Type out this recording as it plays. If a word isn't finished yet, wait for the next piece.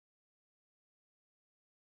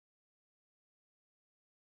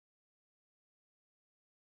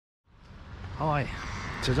Hi,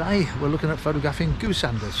 today we're looking at photographing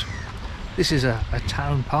Goosanders. This is a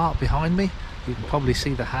town park behind me. You can probably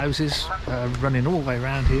see the houses running all the way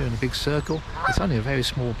around here in a big circle. It's only a very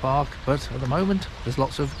small park, but at the moment there's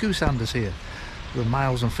lots of Goosanders here. There were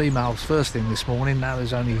males and females first thing this morning, now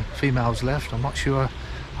there's only females left. I'm not sure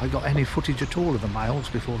I got any footage at all of the males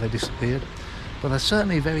before they disappeared, but they're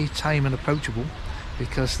certainly very tame and approachable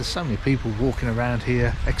because there's so many people walking around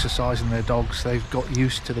here exercising their dogs. They've got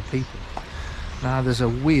used to the people. Now there's a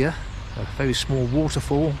weir, a very small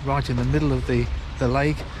waterfall right in the middle of the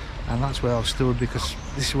lake, and that's where I've stood because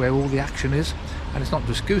this is where all the action is. And it's not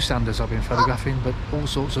just Goosanders I've been photographing, but all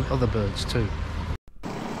sorts of other birds too.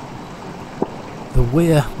 The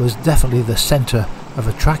weir was definitely the centre of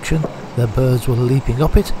attraction. The birds were leaping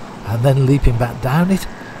up it and then leaping back down it.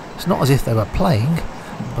 It's not as if they were playing,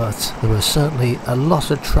 but there was certainly a lot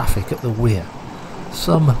of traffic at the weir.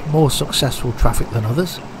 Some more successful traffic than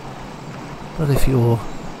others. But if you're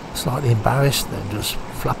slightly embarrassed, then just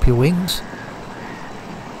flap your wings,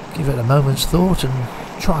 give it a moment's thought and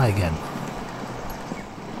try again.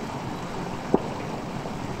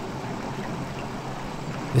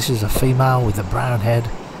 This is a female with a brown head.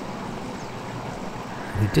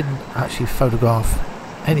 We didn't actually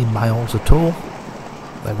photograph any males at all.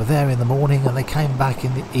 They were there in the morning and they came back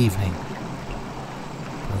in the evening.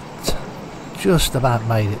 But just about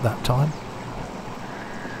made it that time.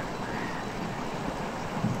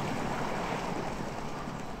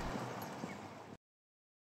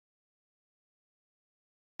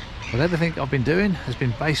 But everything I've been doing has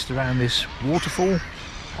been based around this waterfall,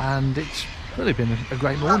 and it's really been a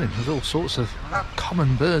great morning. There's all sorts of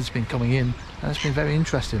common birds been coming in, and it's been very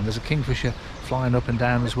interesting. There's a kingfisher flying up and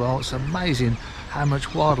down as well. It's amazing how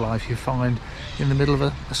much wildlife you find in the middle of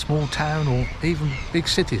a small town or even big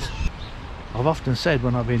cities. I've often said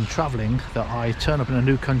when I've been travelling that I turn up in a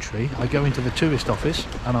new country, I go into the tourist office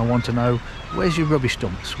and I want to know, where's your rubbish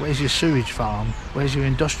dumps, where's your sewage farm, where's your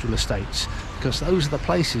industrial estates, because those are the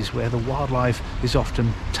places where the wildlife is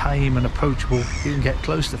often tame and approachable. You can get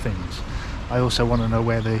close to things. I also want to know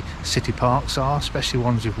where the city parks are, especially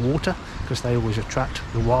ones with water, because they always attract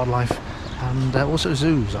the wildlife, and also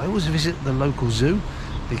zoos. I always visit the local zoo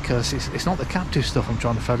because it's not the captive stuff I'm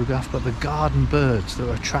trying to photograph, but the garden birds that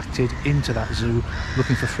are attracted into that zoo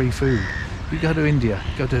looking for free food. You go to India,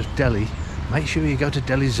 go to Delhi, make sure you go to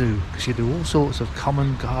Delhi Zoo, because you do all sorts of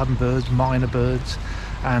common garden birds, minor birds,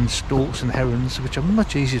 and storks and herons, which are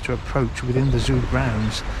much easier to approach within the zoo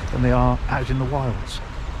grounds than they are out in the wilds.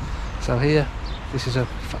 So here, this has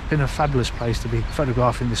been a fabulous place to be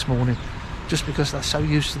photographing this morning, just because they're so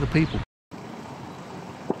used to the people.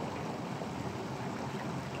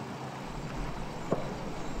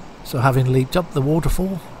 So having leaped up the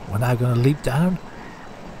waterfall, we're now going to leap down.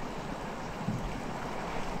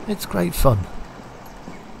 It's great fun.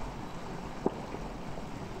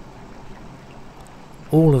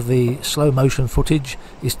 All of the slow motion footage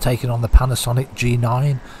is taken on the Panasonic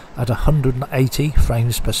G9 at 180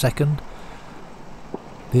 frames per second.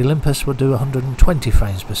 The Olympus will do 120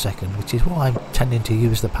 frames per second, which is why I'm tending to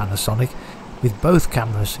use the Panasonic. With both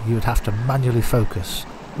cameras you would have to manually focus,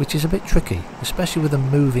 which is a bit tricky, especially with a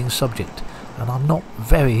moving subject, and I'm not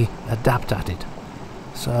very adept at it.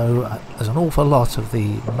 So there's an awful lot of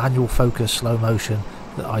the manual focus slow motion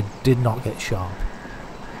that I did not get sharp.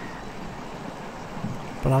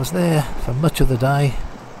 But I was there for much of the day,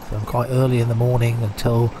 from quite early in the morning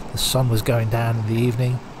until the sun was going down in the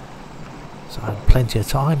evening, so I had plenty of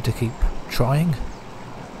time to keep trying.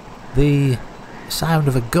 The sound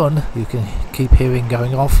of a gun you can keep hearing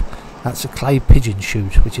going off, that's a clay pigeon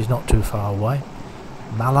shoot, which is not too far away.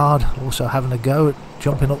 Mallard also having a go at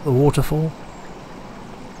jumping up the waterfall.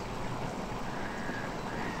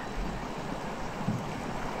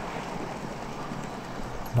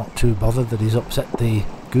 Not too bothered that he's upset the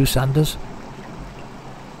Goosanders.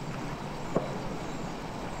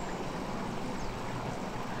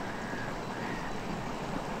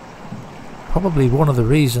 Probably one of the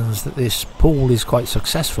reasons that this pool is quite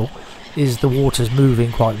successful is the water's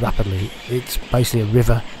moving quite rapidly. It's basically a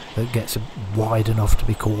river that gets wide enough to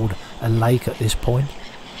be called a lake at this point.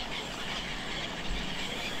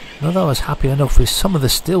 And although I was happy enough with some of the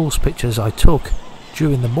stills pictures I took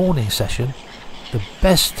during the morning session, the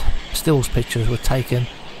best stills pictures were taken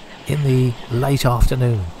in the late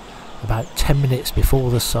afternoon, about 10 minutes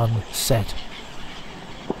before the sun set.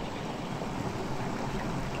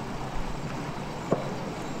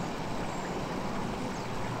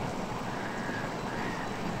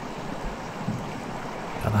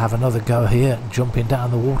 And I have another go here, jumping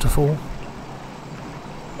down the waterfall.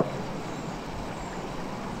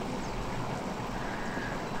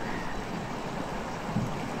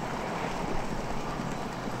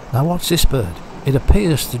 Now watch this bird. It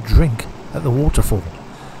appears to drink at the waterfall,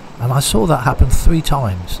 and I saw that happen 3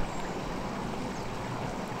 times.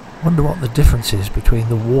 Wonder what the difference is between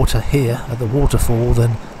the water here at the waterfall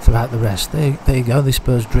than throughout the rest. There you go, this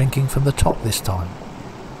bird's drinking from the top this time.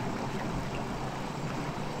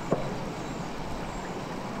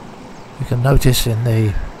 You can notice in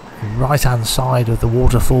the right hand side of the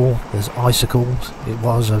waterfall there's icicles. It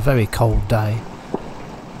was a very cold day.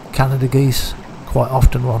 Canada geese quite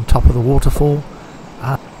often were on top of the waterfall,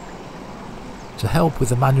 and to help with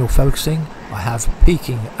the manual focusing I have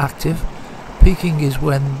peaking active. Peaking is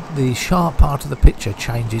when the sharp part of the picture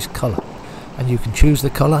changes colour, and you can choose the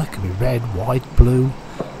colour. It can be red, white, blue,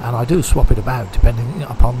 and I do swap it about depending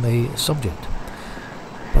upon the subject.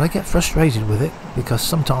 But I get frustrated with it because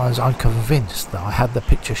sometimes I'm convinced that I had the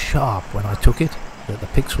picture sharp when I took it, that the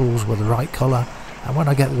pixels were the right colour, and when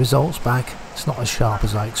I get the results back it's not as sharp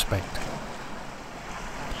as I expect.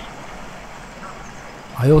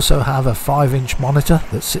 I also have a 5-inch monitor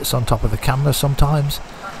that sits on top of the camera sometimes,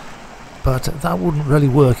 but that wouldn't really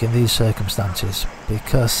work in these circumstances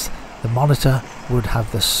because the monitor would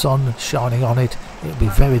have the sun shining on it. It would be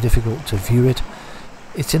very difficult to view it.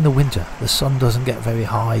 It's in the winter, the sun doesn't get very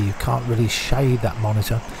high, you can't really shade that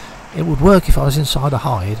monitor. It would work if I was inside a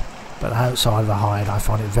hide, but outside of a hide I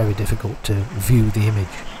find it very difficult to view the image.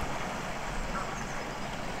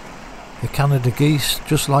 The Canada geese,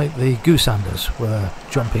 just like the Goosanders, were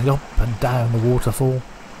jumping up and down the waterfall.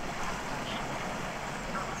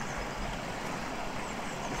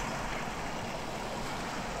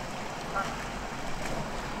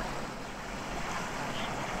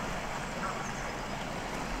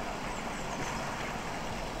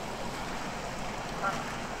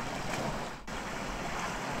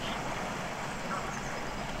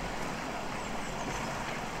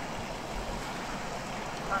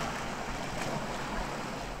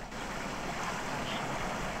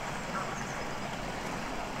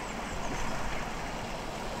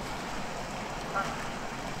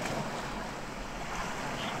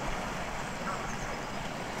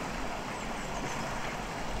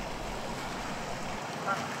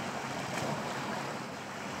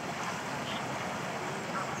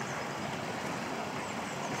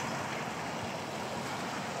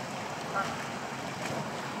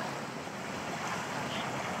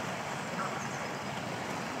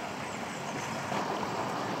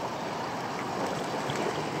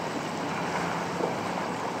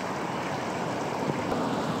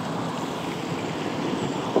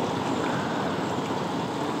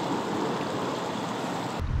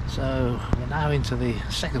 So we're now into the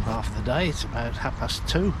second half of the day. It's about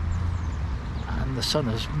 2:30 and the sun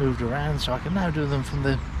has moved around, so I can now do them from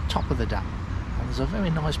the top of the dam, and there's a very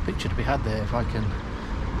nice picture to be had there if I can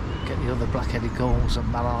get the other black-headed gulls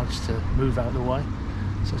and mallards to move out of the way.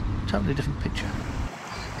 It's a totally different picture.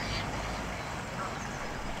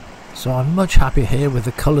 So I'm much happier here with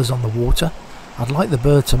the colours on the water. I'd like the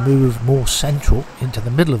bird to move more central into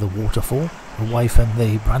the middle of the waterfall, away from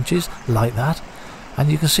the branches, like that. And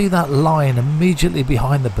you can see that line immediately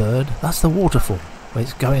behind the bird. That's the waterfall where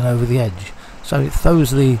it's going over the edge, so it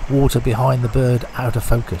throws the water behind the bird out of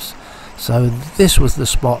focus. So this was the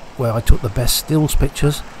spot where I took the best stills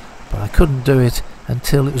pictures, but I couldn't do it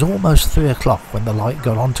until it was almost 3 o'clock when the light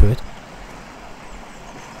got onto it.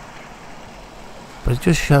 But it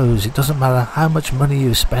just shows it doesn't matter how much money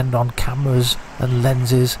you spend on cameras and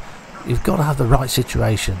lenses, you've got to have the right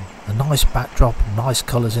situation, a nice backdrop, nice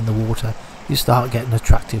colours in the water. You start getting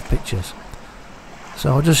attractive pictures.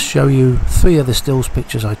 So I'll just show you 3 of the stills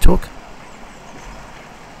pictures I took.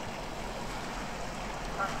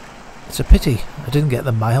 It's a pity I didn't get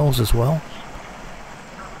the males as well.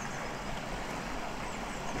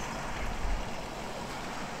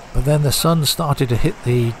 But then the sun started to hit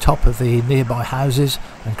the top of the nearby houses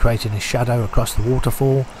and creating a shadow across the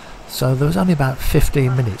waterfall, so there was only about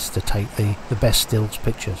 15 minutes to take the best stills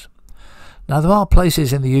pictures. Now there are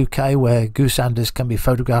places in the UK where Goosanders can be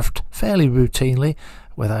photographed fairly routinely,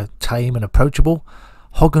 where they're tame and approachable.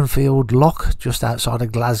 Hogganfield Loch just outside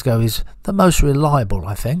of Glasgow is the most reliable,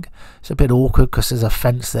 I think. It's a bit awkward because there's a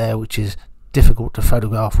fence there which is difficult to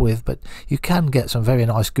photograph with, but you can get some very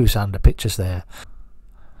nice Goosander pictures there.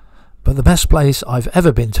 But the best place I've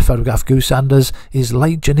ever been to photograph Goosanders is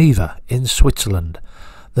Lake Geneva in Switzerland.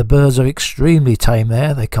 The birds are extremely tame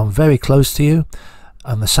there, they come very close to you.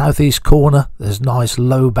 On the southeast corner there's nice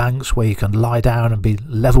low banks where you can lie down and be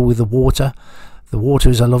level with the water. The water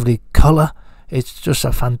is a lovely colour. It's just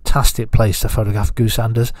a fantastic place to photograph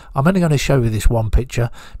Goosanders. I'm only going to show you this one picture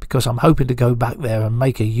because I'm hoping to go back there and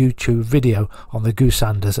make a YouTube video on the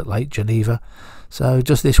Goosanders at Lake Geneva. So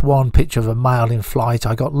just this one picture of a male in flight.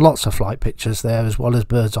 I got lots of flight pictures there as well as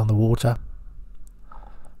birds on the water.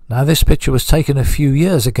 Now this picture was taken a few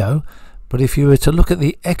years ago, but if you were to look at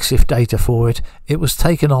the EXIF data for it, it was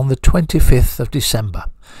taken on the 25th of December,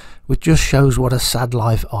 which just shows what a sad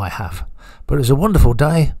life I have. But it was a wonderful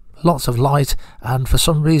day, lots of light, and for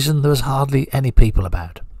some reason there was hardly any people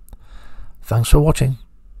about. Thanks for watching.